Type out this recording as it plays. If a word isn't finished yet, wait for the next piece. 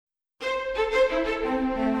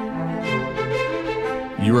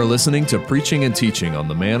You are listening to Preaching and Teaching on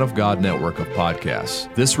the Man of God network of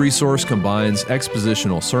podcasts. This resource combines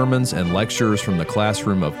expositional sermons and lectures from the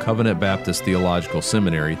classroom of Covenant Baptist Theological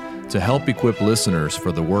Seminary to help equip listeners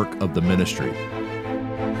for the work of the ministry.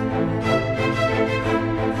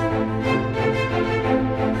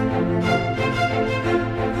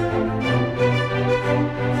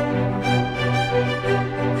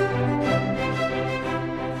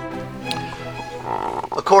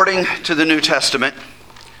 According to the New Testament,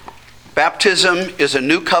 baptism is a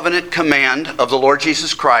new covenant command of the Lord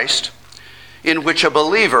Jesus Christ in which a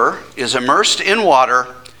believer is immersed in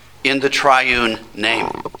water in the triune name.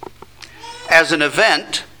 As an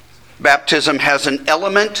event, baptism has an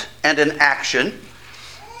element and an action.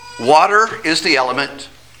 Water is the element,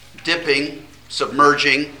 dipping,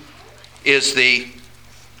 submerging is the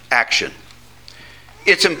action.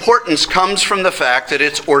 Its importance comes from the fact that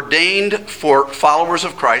it's ordained for followers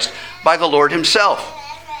of Christ by the Lord Himself.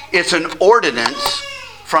 It's an ordinance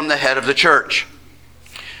from the head of the church.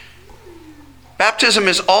 Baptism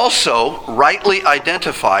is also rightly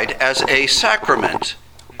identified as a sacrament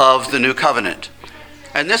of the new covenant.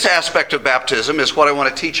 And this aspect of baptism is what I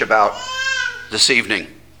want to teach about this evening.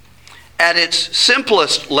 At its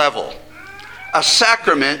simplest level, a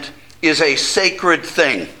sacrament is a sacred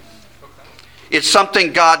thing. It's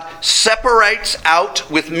something God separates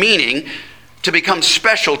out with meaning to become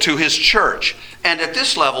special to His church. And at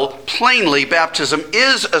this level, plainly, baptism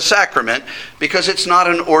is a sacrament because it's not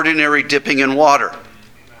an ordinary dipping in water.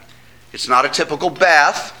 It's not a typical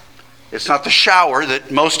bath. It's not the shower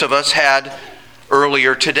that most of us had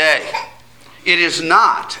earlier today. It is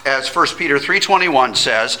not, as 1 Peter 3:21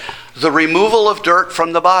 says, the removal of dirt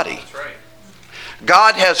from the body. That's right.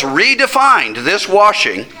 God has redefined this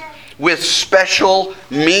washing with special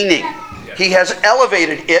meaning. He has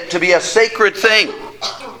elevated it to be a sacred thing.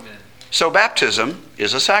 So baptism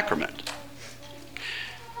is a sacrament.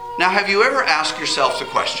 Now, have you ever asked yourself the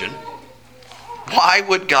question, why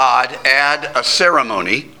would God add a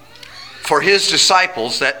ceremony for His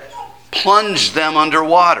disciples that plunged them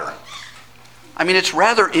underwater? I mean, it's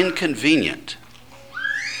rather inconvenient.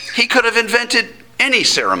 He could have invented any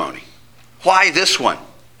ceremony. Why this one?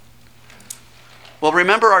 Well,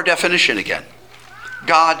 remember our definition again.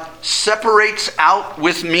 God separates out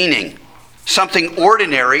with meaning something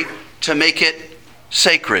ordinary to make it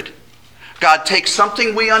sacred. God takes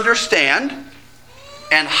something we understand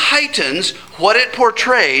and heightens what it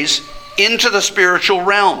portrays into the spiritual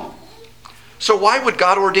realm. So why would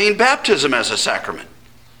God ordain baptism as a sacrament?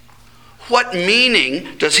 What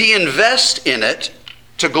meaning does He invest in it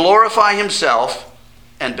to glorify Himself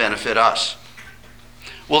and benefit us?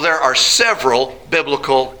 Well, there are several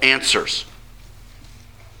biblical answers.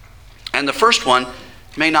 And the first one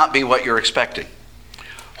may not be what you're expecting.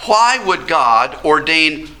 Why would God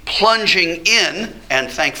ordain plunging in, and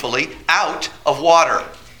thankfully out, of water?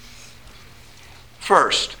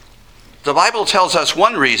 First, the Bible tells us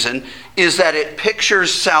one reason is that it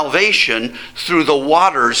pictures salvation through the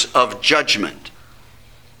waters of judgment.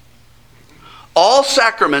 All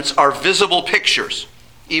sacraments are visible pictures,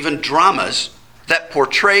 even dramas, that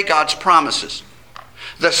portray God's promises.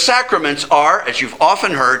 The sacraments are, as you've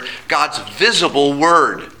often heard, God's visible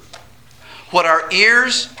word. What our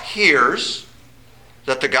ears hears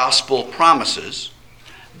that the gospel promises,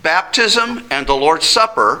 baptism and the Lord's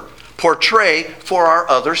Supper portray for our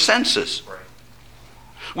other senses.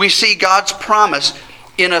 We see God's promise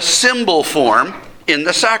in a symbol form in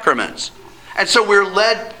the sacraments. And so we're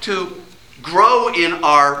led to grow in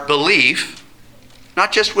our belief,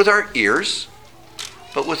 not just with our ears,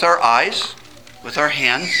 but with our eyes, with our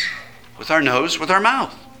hands, with our nose, with our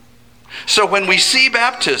mouth. So when we see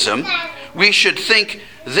baptism, we should think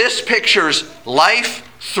this pictures life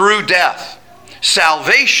through death,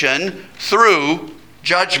 salvation through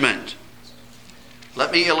judgment.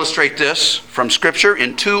 Let me illustrate this from Scripture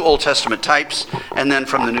in two Old Testament types and then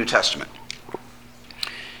from the New Testament.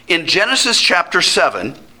 In Genesis chapter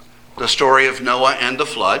 7, the story of Noah and the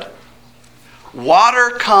flood,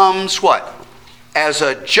 water comes what? As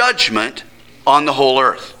a judgment on the whole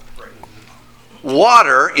earth.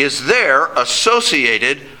 Water is there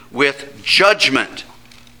associated with judgment.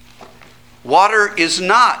 Water is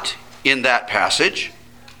not, in that passage,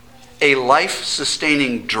 a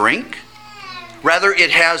life-sustaining drink. Rather,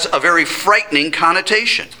 it has a very frightening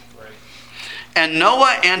connotation. And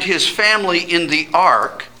Noah and his family in the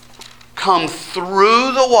ark come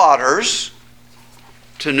through the waters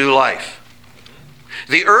to new life.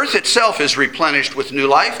 The earth itself is replenished with new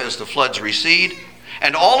life as the floods recede,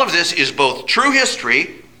 and all of this is both true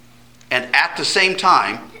history and at the same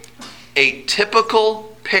time a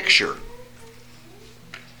typical picture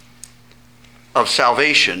of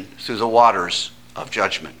salvation through the waters of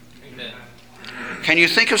judgment. Amen. Can you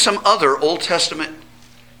think of some other Old Testament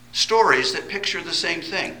stories that picture the same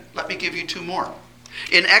thing? Let me give you two more.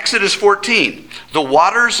 In Exodus 14, the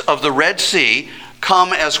waters of the Red Sea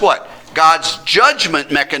come as what? God's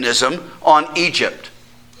judgment mechanism on Egypt.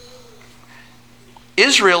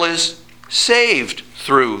 Israel is saved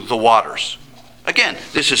through the waters. Again,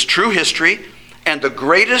 this is true history and the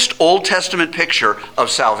greatest Old Testament picture of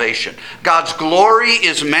salvation. God's glory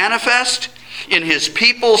is manifest in his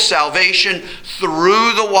people's salvation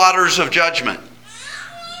through the waters of judgment.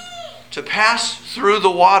 To pass through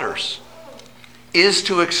the waters is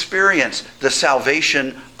to experience the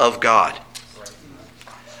salvation of God.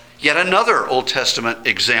 Yet another Old Testament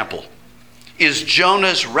example is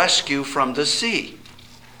Jonah's rescue from the sea.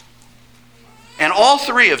 And all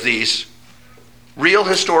three of these real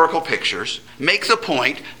historical pictures make the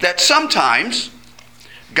point that sometimes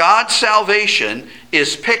God's salvation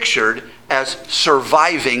is pictured as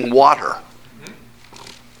surviving water.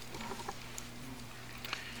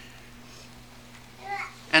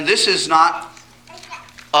 And this is not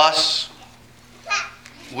us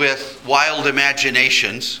with wild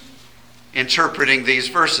imaginations interpreting these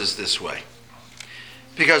verses this way.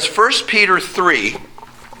 Because 1 Peter 3,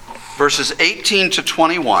 verses 18 to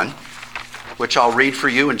 21, which I'll read for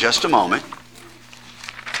you in just a moment,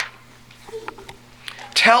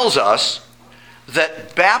 tells us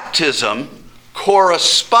that baptism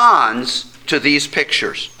corresponds to these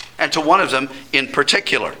pictures, and to one of them in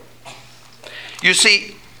particular. You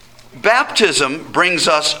see, baptism brings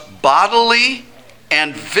us bodily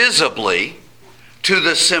and visibly to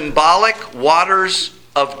the symbolic waters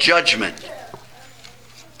of judgment.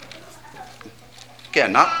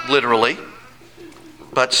 Again, not literally,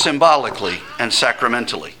 but symbolically and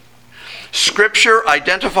sacramentally. Scripture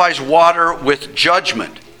identifies water with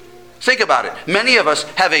judgment. Think about it. Many of us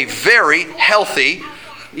have a very healthy,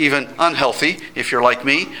 even unhealthy, if you're like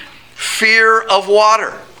me, fear of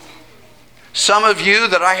water. Some of you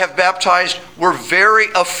that I have baptized were very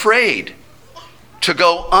afraid to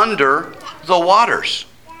go under the waters.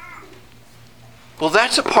 Well,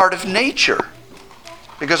 that's a part of nature.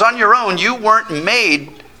 Because on your own, you weren't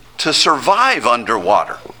made to survive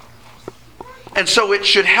underwater. And so it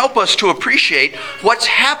should help us to appreciate what's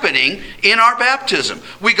happening in our baptism.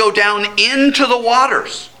 We go down into the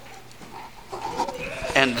waters.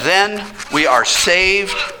 And then we are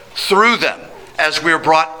saved through them as we're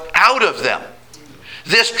brought out of them.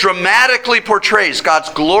 This dramatically portrays God's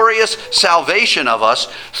glorious salvation of us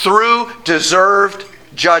through deserved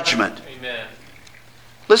judgment. Amen.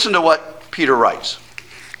 Listen to what Peter writes.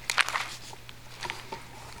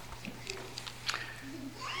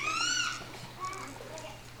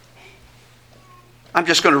 I'm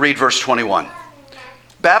just going to read verse 21.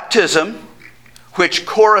 Baptism, which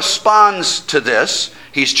corresponds to this,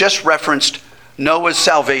 he's just referenced Noah's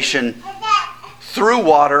salvation through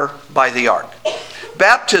water by the ark.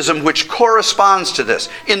 Baptism, which corresponds to this.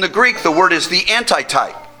 In the Greek, the word is the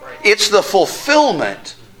antitype. It's the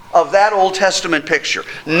fulfillment of that Old Testament picture.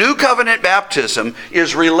 New covenant baptism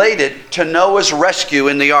is related to Noah's rescue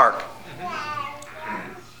in the ark.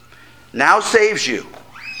 Now saves you,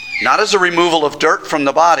 not as a removal of dirt from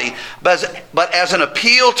the body, but as an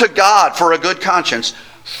appeal to God for a good conscience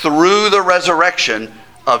through the resurrection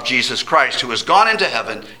of Jesus Christ, who has gone into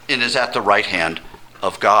heaven and is at the right hand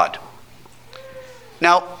of God.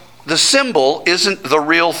 Now, the symbol isn't the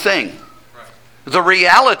real thing. The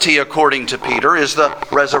reality, according to Peter, is the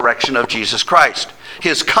resurrection of Jesus Christ.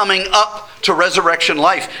 His coming up to resurrection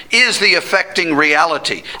life is the affecting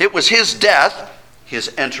reality. It was his death,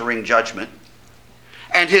 his entering judgment,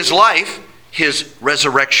 and his life, his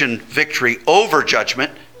resurrection victory over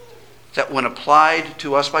judgment, that when applied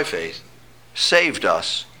to us by faith, saved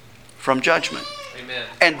us from judgment. Amen.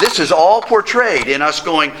 And this is all portrayed in us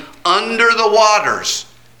going under the waters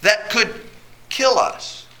that could kill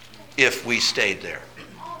us if we stayed there.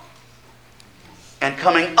 And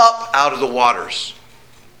coming up out of the waters,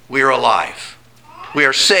 we are alive. We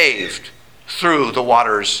are saved through the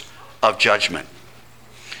waters of judgment.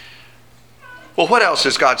 Well, what else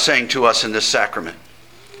is God saying to us in this sacrament?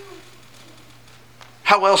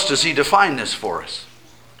 How else does he define this for us?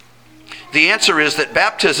 The answer is that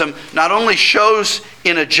baptism not only shows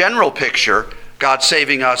in a general picture God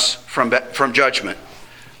saving us from judgment,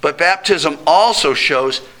 but baptism also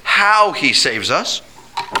shows how he saves us.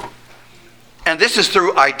 And this is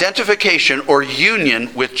through identification or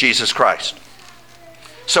union with Jesus Christ.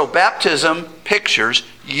 So baptism pictures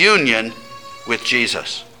union with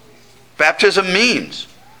Jesus. Baptism means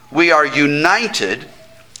we are united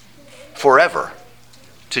forever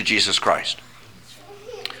to Jesus Christ.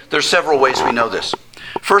 There's several ways we know this.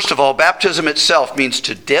 First of all, baptism itself means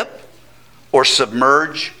to dip or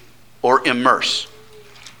submerge or immerse.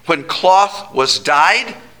 When cloth was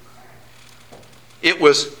dyed, it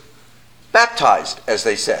was baptized, as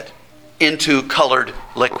they said, into colored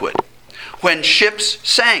liquid. When ships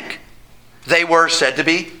sank, they were said to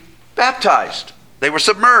be baptized. They were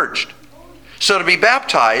submerged. So to be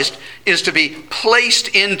baptized is to be placed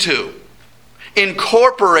into,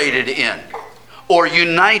 incorporated in, or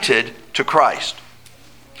united to Christ.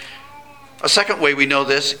 A second way we know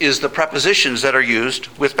this is the prepositions that are used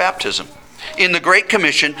with baptism. In the Great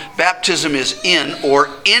Commission, baptism is in or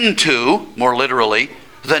into, more literally,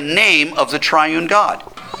 the name of the triune God.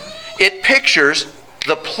 It pictures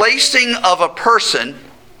the placing of a person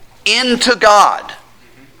into God.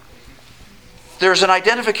 There's an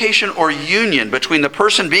identification or union between the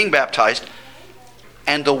person being baptized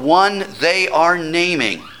and the one they are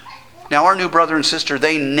naming. Now, our new brother and sister,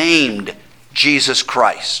 they named Jesus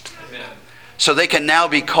Christ. Amen. So they can now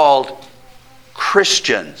be called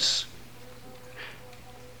Christians.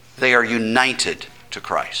 They are united to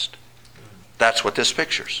Christ. That's what this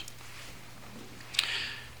pictures.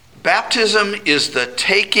 Baptism is the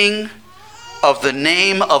taking of the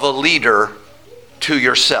name of a leader to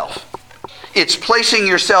yourself. It's placing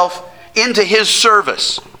yourself into his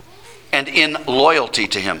service and in loyalty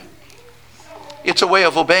to him. It's a way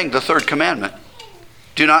of obeying the third commandment.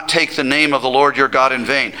 Do not take the name of the Lord your God in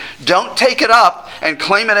vain. Don't take it up and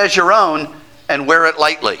claim it as your own and wear it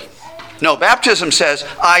lightly. No, baptism says,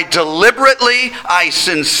 I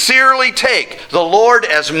sincerely take the Lord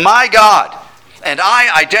as my God, and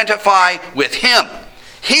I identify with him.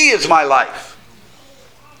 He is my life.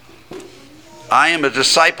 I am a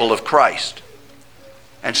disciple of Christ.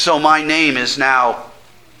 And so my name is now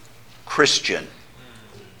Christian.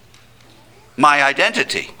 My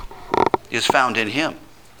identity is found in him.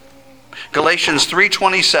 Galatians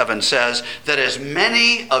 3:27 says that as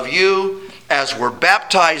many of you as were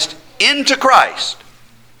baptized into Christ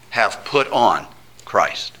have put on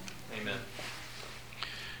Christ. Amen.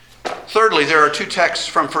 Thirdly, there are two texts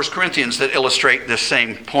from 1 Corinthians that illustrate this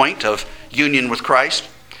same point of union with Christ.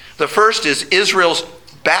 The first is Israel's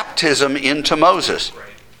baptism into Moses.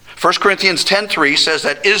 1 Corinthians 10:3 says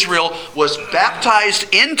that Israel was baptized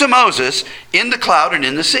into Moses in the cloud and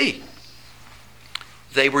in the sea.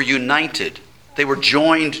 They were united. They were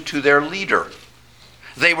joined to their leader.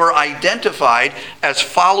 They were identified as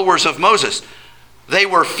followers of Moses. They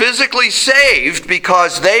were physically saved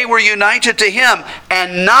because they were united to him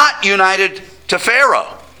and not united to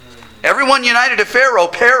Pharaoh. Everyone united to Pharaoh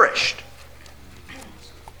perished.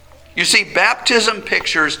 You see, baptism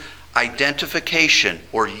pictures identification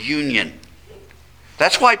or union.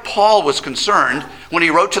 That's why Paul was concerned when he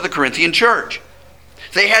wrote to the Corinthian church.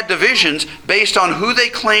 They had divisions based on who they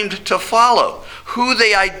claimed to follow, who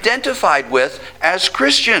they identified with as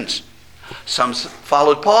Christians. Some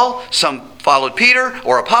followed Paul, some followed Peter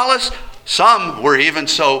or Apollos, some were even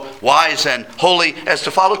so wise and holy as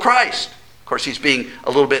to follow Christ. Of course, he's being a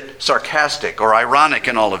little bit sarcastic or ironic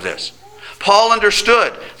in all of this. Paul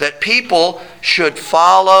understood that people should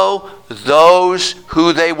follow those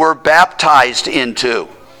who they were baptized into.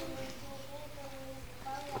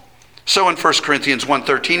 So in 1 Corinthians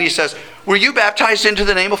 1:13 he says, were you baptized into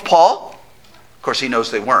the name of Paul? Of course he knows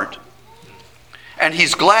they weren't. And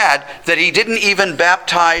he's glad that he didn't even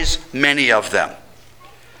baptize many of them,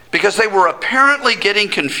 because they were apparently getting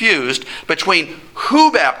confused between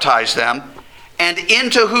who baptized them and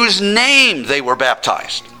into whose name they were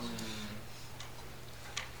baptized.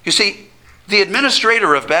 You see, the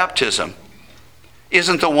administrator of baptism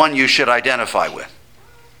isn't the one you should identify with.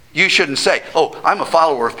 You shouldn't say, oh, I'm a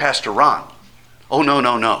follower of Pastor Ron. Oh,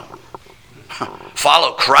 no.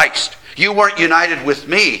 Follow Christ. You weren't united with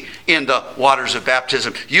me in the waters of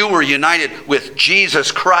baptism. You were united with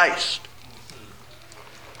Jesus Christ.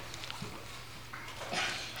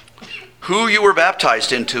 Who you were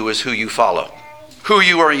baptized into is who you follow. Who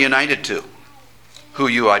you are united to. Who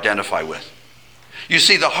you identify with. You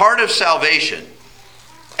see, the heart of salvation,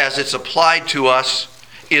 as it's applied to us,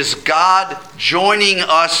 is God joining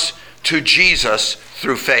us to Jesus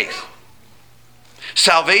through faith.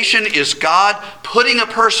 Salvation is God putting a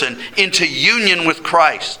person into union with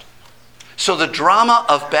Christ. So the drama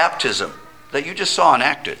of baptism that you just saw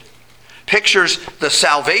enacted pictures the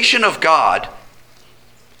salvation of God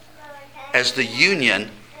as the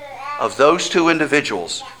union of those two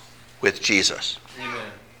individuals with Jesus.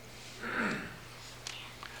 Amen.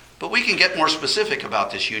 But we can get more specific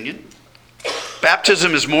about this union.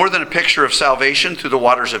 Baptism is more than a picture of salvation through the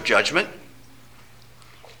waters of judgment.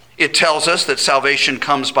 It tells us that salvation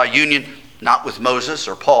comes by union not with Moses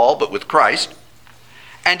or Paul, but with Christ.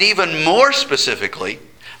 And even more specifically,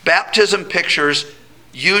 baptism pictures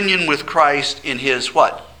union with Christ in his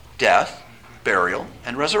what? Death, burial,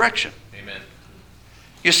 and resurrection. Amen.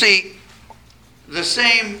 You see, the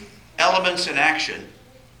same elements in action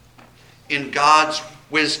in God's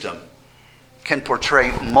wisdom can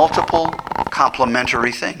portray multiple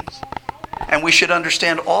complementary things. And we should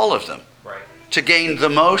understand all of them to gain the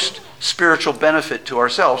most spiritual benefit to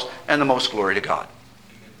ourselves and the most glory to God.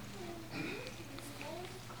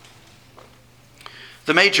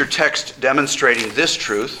 The major text demonstrating this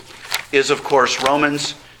truth is, of course,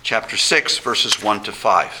 Romans chapter 6, verses 1 to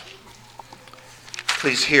 5.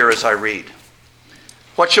 Please hear as I read.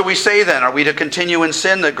 What shall we say then? Are we to continue in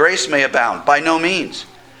sin that grace may abound? By no means.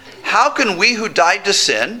 How can we who died to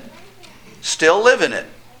sin still live in it?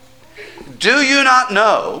 Do you not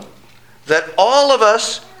know that all of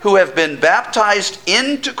us who have been baptized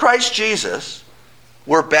into Christ Jesus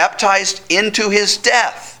were baptized into his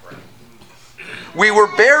death? We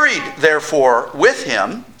were buried, therefore, with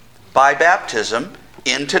him by baptism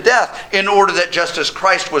into death, in order that just as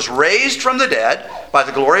Christ was raised from the dead by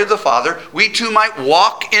the glory of the Father, we too might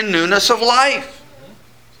walk in newness of life.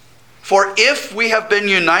 For if we have been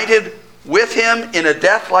united with him in a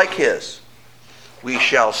death like his, we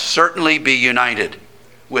shall certainly be united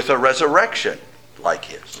with a resurrection like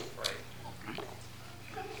his.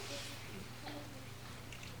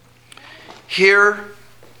 Here,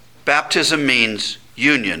 baptism means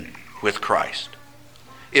union with Christ.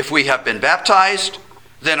 If we have been baptized,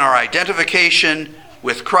 then our identification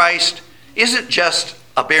with Christ isn't just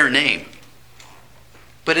a bare name,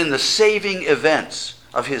 but in the saving events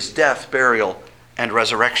of his death, burial, and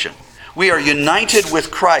resurrection. We are united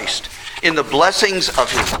with Christ in the blessings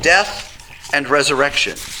of his death and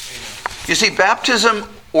resurrection. You see, baptism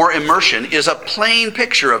or immersion is a plain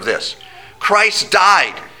picture of this. Christ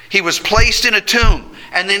died. He was placed in a tomb,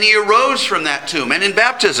 and then he arose from that tomb. And in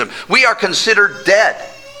baptism, we are considered dead.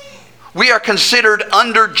 We are considered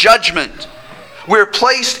under judgment. We're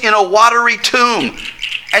placed in a watery tomb,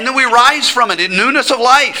 and then we rise from it in newness of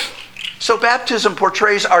life. So baptism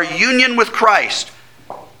portrays our union with Christ,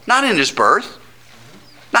 not in his birth,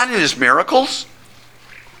 not in his miracles,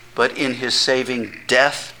 but in his saving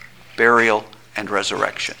death, burial, and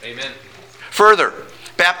resurrection. Amen. Further,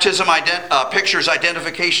 baptism pictures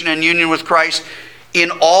identification and union with Christ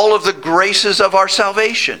in all of the graces of our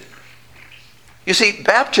salvation. You see,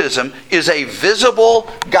 baptism is a visible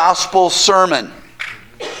gospel sermon,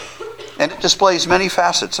 and it displays many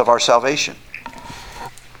facets of our salvation.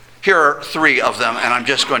 Here are three of them, and I'm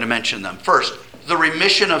just going to mention them. First, the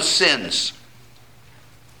remission of sins.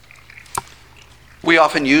 We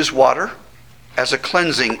often use water as a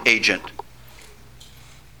cleansing agent.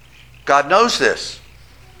 God knows this,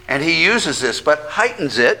 and he uses this, but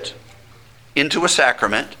heightens it into a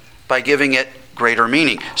sacrament by giving it greater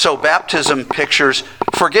meaning. So baptism pictures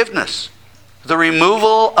forgiveness, the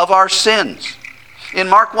removal of our sins. In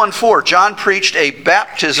Mark 1:4, John preached a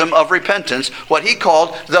baptism of repentance, what he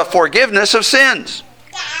called the forgiveness of sins.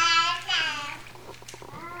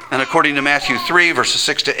 And according to Matthew 3, verses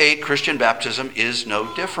 6 to 8, Christian baptism is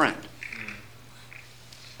no different.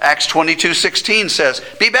 Acts 22:16 says,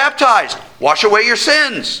 "Be baptized, wash away your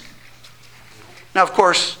sins." Now, of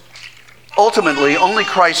course, ultimately, only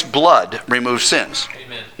Christ's blood removes sins.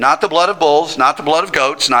 Amen. Not the blood of bulls, not the blood of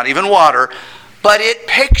goats, not even water. But it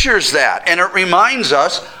pictures that, and it reminds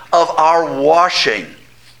us of our washing.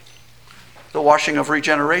 The washing of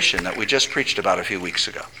regeneration that we just preached about a few weeks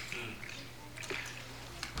ago.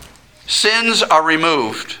 Sins are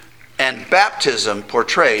removed, and baptism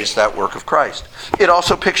portrays that work of Christ. It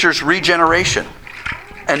also pictures regeneration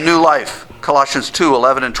and new life. Colossians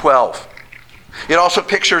 2:11 and 12. It also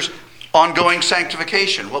pictures ongoing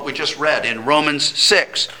sanctification, what we just read in Romans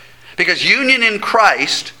 6. Because union in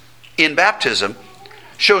Christ in baptism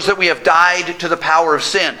shows that we have died to the power of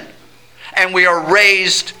sin, and we are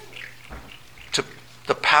raised to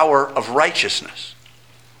the power of righteousness.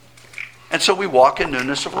 And so we walk in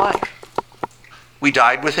newness of life. We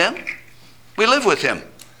died with him. We live with him.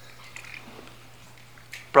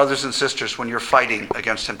 Brothers and sisters, when you're fighting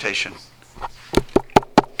against temptation,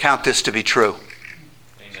 count this to be true.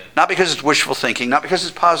 Amen. Not because it's wishful thinking, not because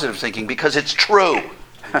it's positive thinking, because it's true.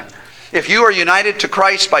 If you are united to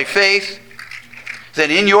Christ by faith,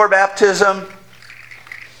 then in your baptism,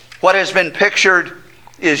 what has been pictured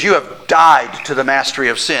is you have died to the mastery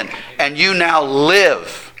of sin, and you now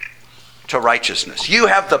live to righteousness. You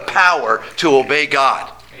have the power to obey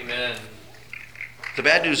God. Amen. The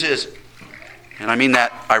bad news is, and I mean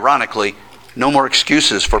that ironically, no more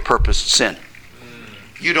excuses for purposed sin.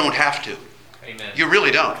 You don't have to. Amen. You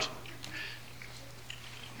really don't.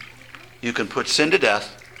 You can put sin to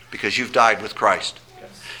death because you've died with Christ. Yes.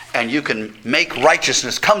 And you can make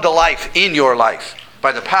righteousness come to life in your life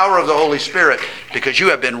by the power of the Holy Spirit because you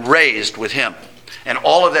have been raised with Him. And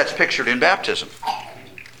all of that's pictured in baptism.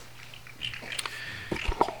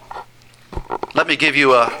 Let me give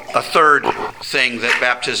you a third thing that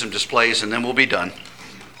baptism displays, and then we'll be done.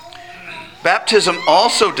 Baptism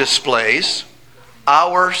also displays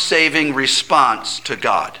our saving response to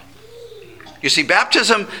God. You see,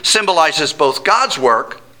 baptism symbolizes both God's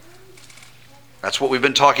work, that's what we've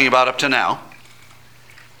been talking about up to now,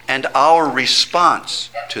 and our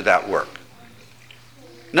response to that work.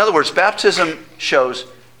 In other words, baptism shows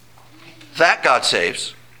that God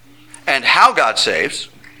saves, and how God saves,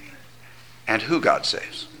 and who God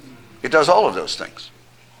saves. It does all of those things.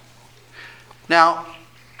 Now,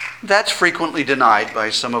 that's frequently denied by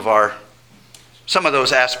some of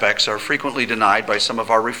those aspects are frequently denied by some of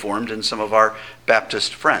our Reformed and some of our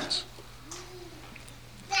Baptist friends.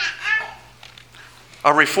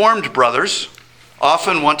 Our Reformed brothers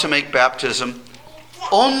often want to make baptism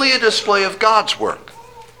only a display of God's work.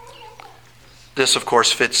 This, of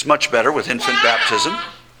course, fits much better with infant baptism.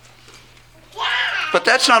 But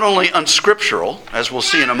that's not only unscriptural, as we'll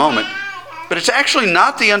see in a moment, but it's actually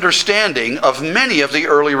not the understanding of many of the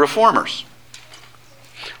early reformers.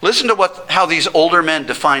 Listen to how these older men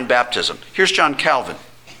define baptism. Here's John Calvin.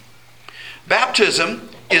 Baptism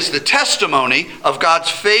is the testimony of God's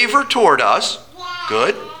favor toward us,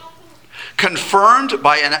 good, confirmed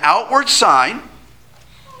by an outward sign,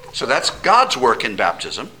 so that's God's work in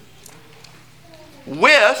baptism,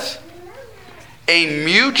 with a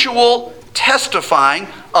mutual testifying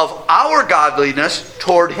of our godliness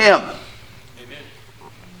toward Him. Amen.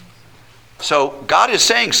 So God is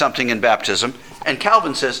saying something in baptism, and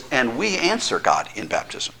Calvin says, and we answer God in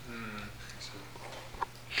baptism.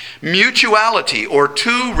 Mutuality, or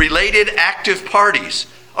two related active parties,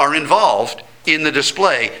 are involved in the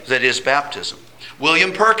display that is baptism.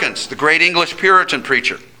 William Perkins, the great English Puritan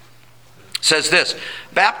preacher, says this: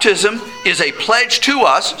 baptism is a pledge to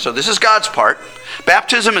us, so this is God's part,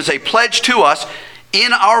 baptism is a pledge to us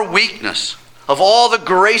in our weakness of all the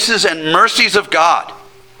graces and mercies of God,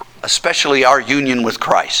 especially our union with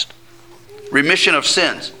Christ, remission of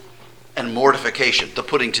sins, and mortification, the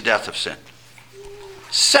putting to death of sin.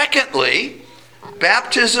 Secondly,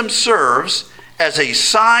 baptism serves as a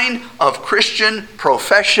sign of Christian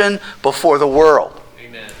profession before the world.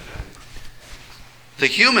 Amen. The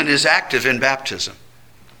human is active in baptism.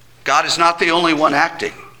 God is not the only one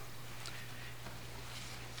acting.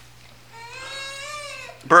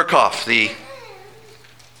 Burkhoff, the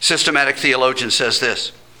systematic theologian, says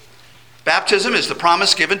this: baptism is the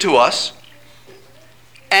promise given to us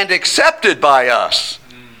and accepted by us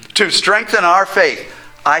to strengthen our faith.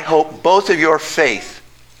 I hope both of your faith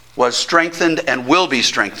was strengthened and will be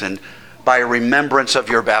strengthened by a remembrance of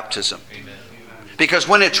your baptism. Amen. Because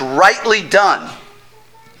when it's rightly done,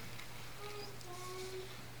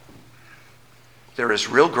 there is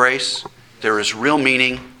real grace, there is real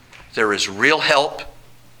meaning, there is real help,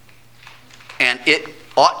 and it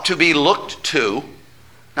ought to be looked to,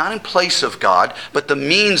 not in place of God, but the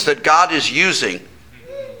means that God is using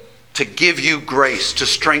to give you grace, to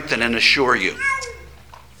strengthen and assure you.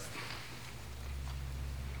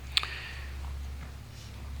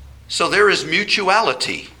 So there is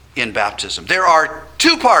mutuality in baptism. There are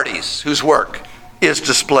two parties whose work is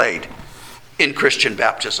displayed in Christian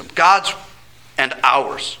baptism: God's and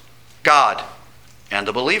ours. God and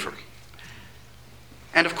the believer.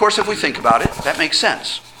 And of course, if we think about it, that makes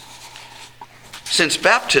sense. Since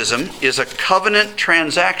baptism is a covenant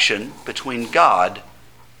transaction between God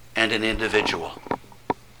and an individual.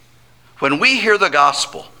 When we hear the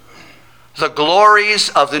gospel, the glories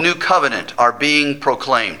of the new covenant are being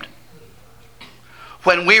proclaimed.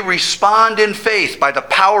 When we respond in faith by the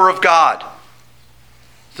power of God,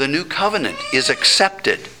 the new covenant is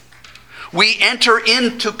accepted. We enter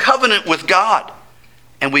into covenant with God,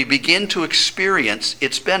 and we begin to experience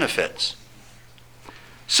its benefits.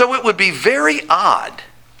 So it would be very odd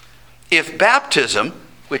if baptism,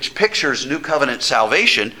 which pictures new covenant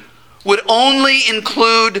salvation, would only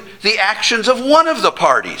include the actions of one of the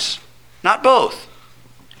parties, not both.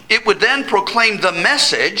 It would then proclaim the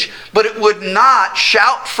message, but it would not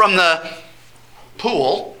shout from the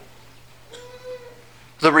pool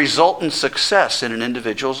the resultant success in an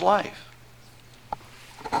individual's life.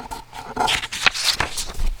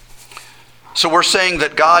 So we're saying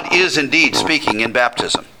that God is indeed speaking in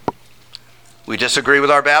baptism. We disagree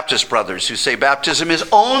with our Baptist brothers who say baptism is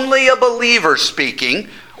only a believer speaking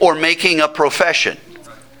or making a profession,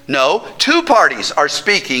 No, two parties are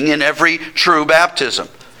speaking in every true baptism.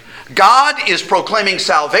 God is proclaiming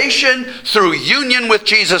salvation through union with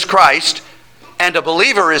Jesus Christ, and a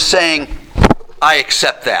believer is saying, I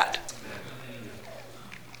accept that.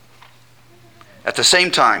 At the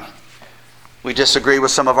same time, we disagree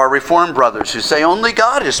with some of our Reformed brothers who say only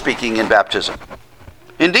God is speaking in baptism.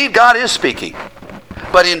 Indeed, God is speaking.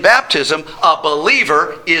 But in baptism, a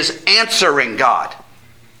believer is answering God.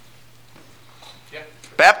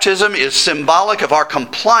 Baptism is symbolic of our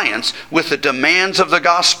compliance with the demands of the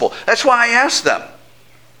gospel. That's why I asked them,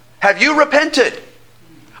 have you repented?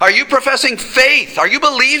 Are you professing faith? Are you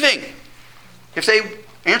believing? If they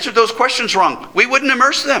answered those questions wrong, we wouldn't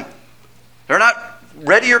immerse them. They're not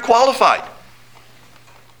ready or qualified.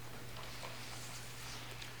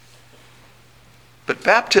 But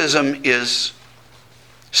baptism is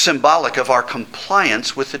symbolic of our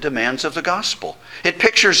compliance with the demands of the gospel. It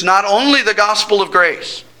pictures not only the gospel of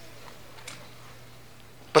grace,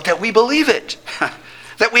 but that we believe it,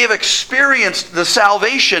 that we have experienced the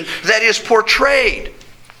salvation that is portrayed.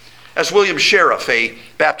 As William Sheriff, a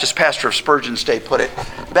Baptist pastor of Spurgeon's day, put it,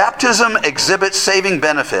 baptism exhibits saving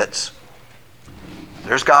benefits.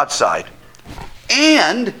 There's God's side.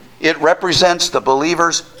 And it represents the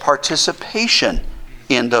believer's participation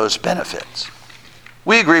in those benefits.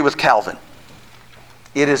 We agree with Calvin.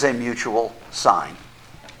 It is a mutual sign.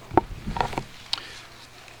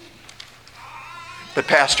 But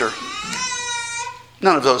Pastor,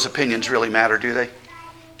 none of those opinions really matter, do they?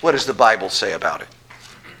 What does the Bible say about it?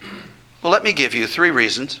 Well, let me give you 3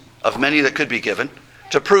 reasons, of many that could be given,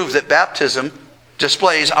 to prove that baptism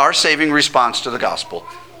displays our saving response to the gospel.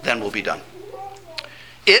 Then we'll be done.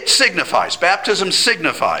 Baptism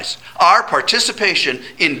signifies our participation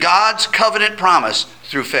in God's covenant promise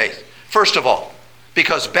through faith. First of all,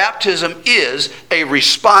 because baptism is a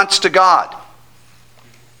response to God.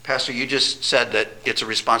 Pastor, you just said that it's a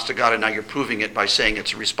response to God, and now you're proving it by saying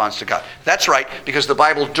it's a response to God. That's right, because the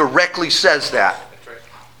Bible directly says that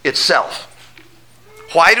itself.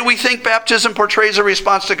 Why do we think baptism portrays a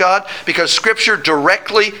response to God? Because Scripture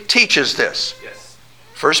directly teaches this. Yes.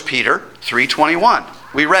 1 Peter 3:21.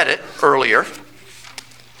 We read it earlier.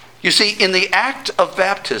 You see, in the act of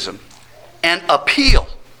baptism, an appeal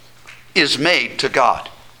is made to God.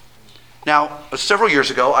 Now, several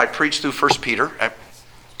years ago, I preached through 1 Peter,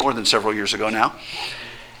 more than several years ago now.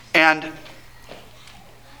 And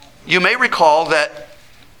you may recall that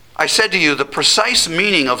I said to you the precise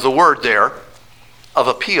meaning of the word there, of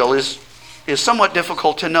appeal, is somewhat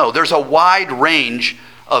difficult to know. There's a wide range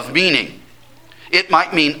of meaning. It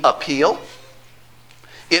might mean appeal.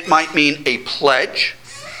 It might mean a pledge.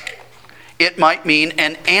 It might mean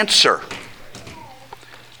an answer.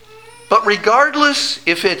 But regardless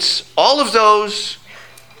if it's all of those,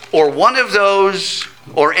 or one of those,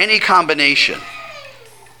 or any combination,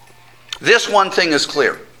 this one thing is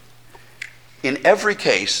clear. In every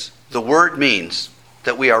case, the word means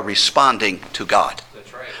that we are responding to God.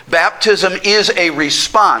 That's right. Baptism is a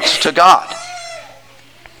response to God.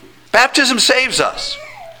 Baptism saves us,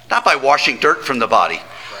 not by washing dirt from the body,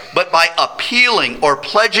 but by appealing or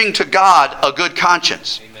pledging to God a good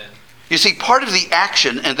conscience. Amen. You see, part of the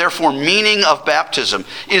action and therefore meaning of baptism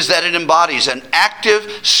is that it embodies an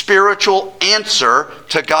active spiritual answer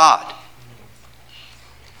to God.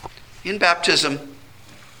 In baptism,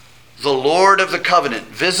 the Lord of the covenant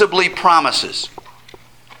visibly promises,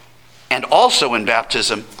 and also in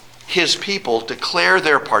baptism, His people declare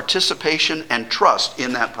their participation and trust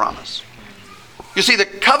in that promise. You see, the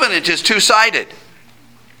covenant is two-sided.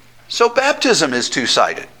 So baptism is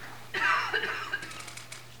two-sided.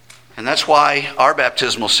 And that's why our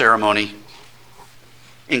baptismal ceremony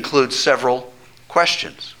includes several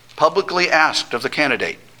questions, publicly asked of the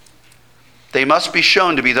candidate. They must be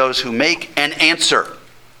shown to be those who make an answer,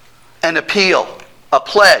 an appeal, a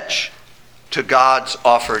pledge to God's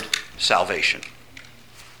offered salvation.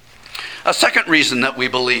 A second reason that we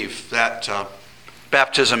believe that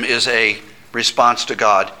baptism is a response to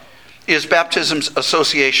God is baptism's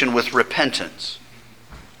association with repentance.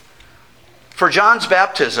 For John's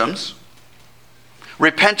baptisms,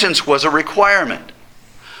 repentance was a requirement.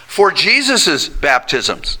 For Jesus'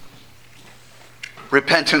 baptisms,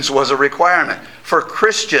 repentance was a requirement. For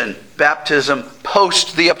Christian baptism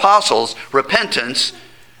post the apostles, repentance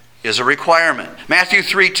is a requirement. Matthew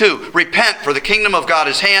 3:2, repent, for the kingdom of God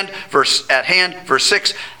is at hand. Verse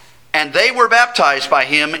 6, and they were baptized by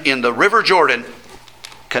him in the river Jordan,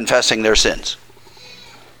 confessing their sins.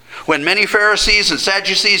 When many Pharisees and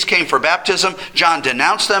Sadducees came for baptism, John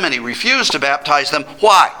denounced them and he refused to baptize them.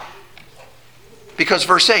 Why? Because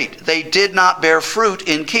verse 8, they did not bear fruit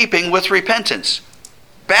in keeping with repentance.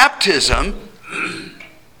 Baptism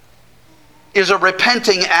is a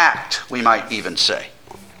repenting act, we might even say.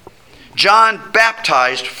 John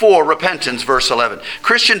baptized for repentance, verse 11.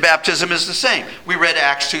 Christian baptism is the same. We read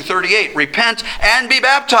Acts 2:38. Repent and be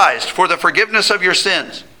baptized for the forgiveness of your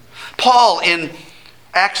sins. Paul in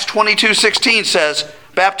Acts 22:16 says,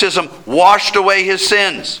 baptism washed away his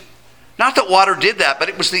sins. Not that water did that, but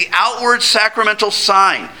it was the outward sacramental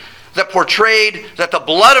sign that portrayed that the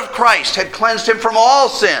blood of Christ had cleansed him from all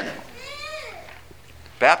sin.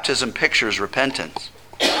 Baptism pictures repentance.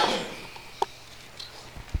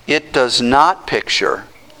 It does not picture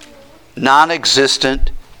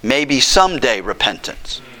non-existent, maybe someday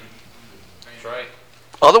repentance. That's right.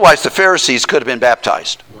 Otherwise, the Pharisees could have been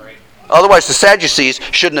baptized. Right. Otherwise, the Sadducees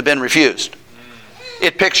shouldn't have been refused.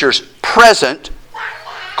 It pictures present,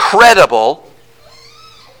 credible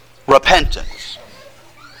repentance.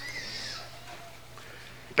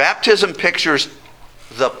 Baptism pictures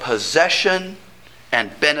the possession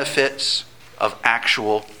and benefits of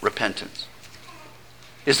actual repentance.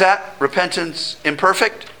 Is that repentance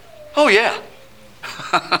imperfect? Oh, yeah.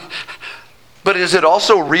 But is it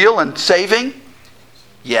also real and saving?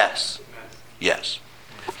 Yes. Yes.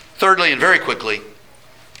 Thirdly, and very quickly,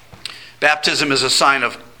 baptism is a sign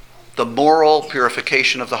of the moral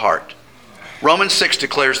purification of the heart. Romans 6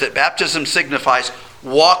 declares that baptism signifies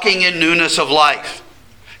walking in newness of life.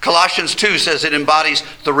 Colossians 2 says it embodies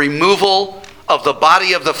the removal of the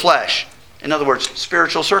body of the flesh. In other words,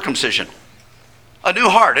 spiritual circumcision. A new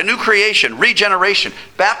heart, a new creation, regeneration.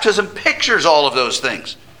 Baptism pictures all of those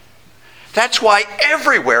things. That's why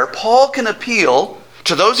everywhere Paul can appeal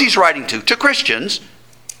to those he's writing to Christians,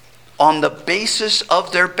 on the basis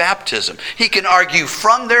of their baptism. He can argue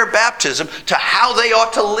from their baptism to how they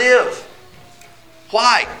ought to live.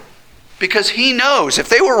 Why? Because he knows if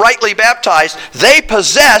they were rightly baptized, they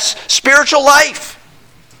possess spiritual life.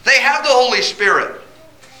 They have the Holy Spirit.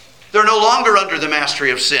 They're no longer under the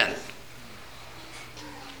mastery of sin.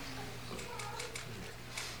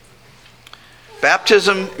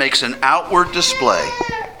 Baptism makes an outward display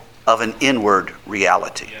of an inward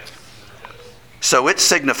reality. So it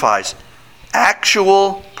signifies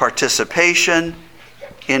actual participation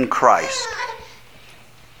in Christ.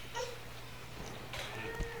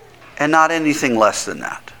 And not anything less than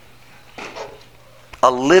that. A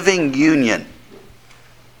living union.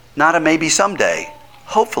 Not a maybe someday.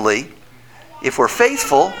 Hopefully, if we're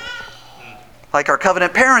faithful, like our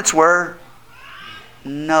covenant parents were,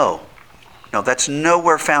 no. No, that's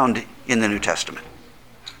nowhere found in the New Testament.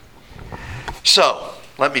 So,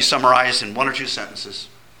 let me summarize in one or two sentences.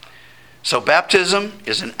 So, baptism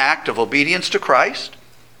is an act of obedience to Christ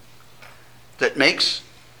that makes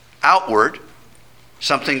outward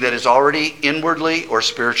something that is already inwardly or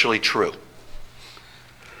spiritually true.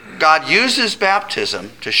 God uses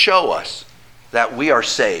baptism to show us that we are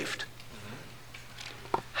saved.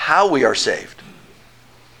 How we are saved.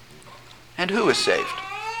 And who is saved.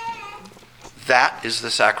 That is the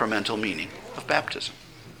sacramental meaning of baptism.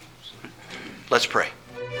 Let's pray.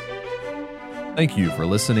 Thank you for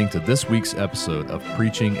listening to this week's episode of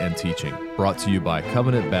Preaching and Teaching, brought to you by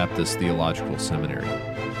Covenant Baptist Theological Seminary.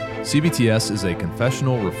 CBTS is a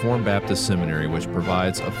confessional Reformed Baptist seminary which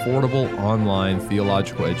provides affordable online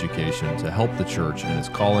theological education to help the church in its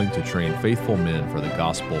calling to train faithful men for the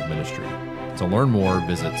gospel ministry. To learn more,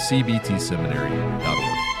 visit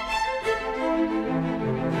cbtseminary.org.